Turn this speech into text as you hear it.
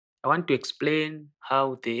I want to explain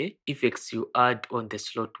how the effects you add on the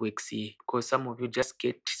slot works here, because some of you just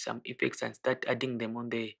get some effects and start adding them on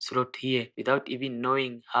the slot here without even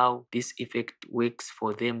knowing how this effect works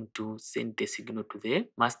for them to send the signal to the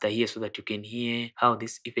master here so that you can hear how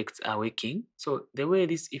these effects are working. So the way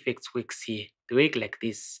these effects works here, they work like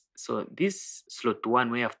this. So this slot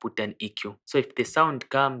 1 where I've put an EQ. So if the sound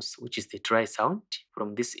comes, which is the dry sound,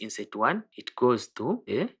 from this insert 1, it goes to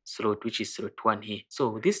the slot which is slot 1 here.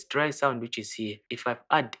 So this dry sound which is here, if I've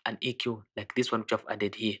add an EQ like this one which I've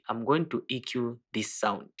added here, I'm going to EQ this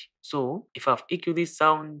sound. So if I've EQ this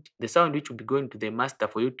sound, the sound which will be going to the master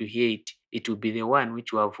for you to hear it, it will be the one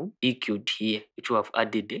which you have EQ'd here, which you have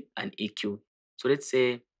added an EQ. So let's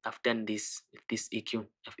say I've done this with this EQ.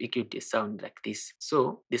 I've EQ'd the sound like this.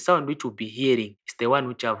 So the sound which we'll be hearing is the one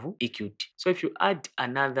which I've EQ'd. So if you add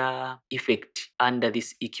another effect under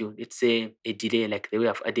this EQ, let's say a delay, like the way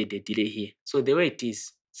I've added a delay here. So the way it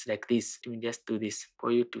is, it's like this. Let me just do this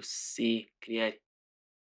for you to see clearly.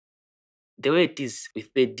 The way it is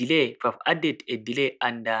with the delay, if I've added a delay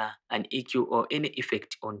under an EQ or any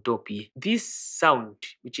effect on top here, this sound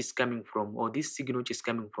which is coming from, or this signal which is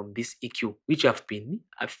coming from this EQ, which have been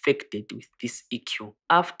affected with this EQ,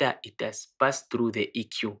 after it has passed through the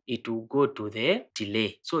EQ, it will go to the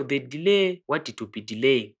delay. So the delay, what it will be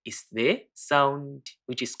delaying is the sound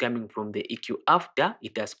which is coming from the EQ after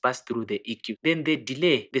it has passed through the EQ. Then the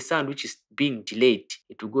delay, the sound which is being delayed,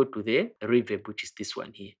 it will go to the reverb, which is this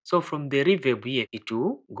one here. So from the reverb here, it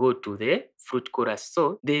will go to the flute chorus.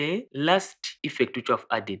 So the last effect which I've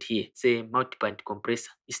added here, say multiband compressor,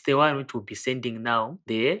 is the one which will be sending now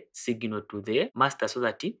the signal to the master so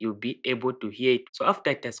that you'll be able to hear it. So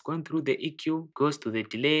after it has gone through the EQ, goes to the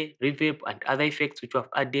delay, reverb, and other effects which I've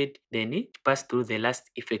added, then it passes through the last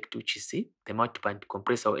effect, which is the multiband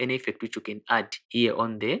compressor, or any effect which you can add here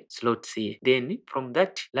on the slots here. Then from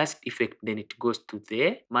that last effect, then it goes to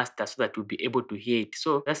the master so that you'll be able to hear it.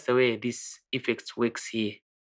 So that's the way this effects works here.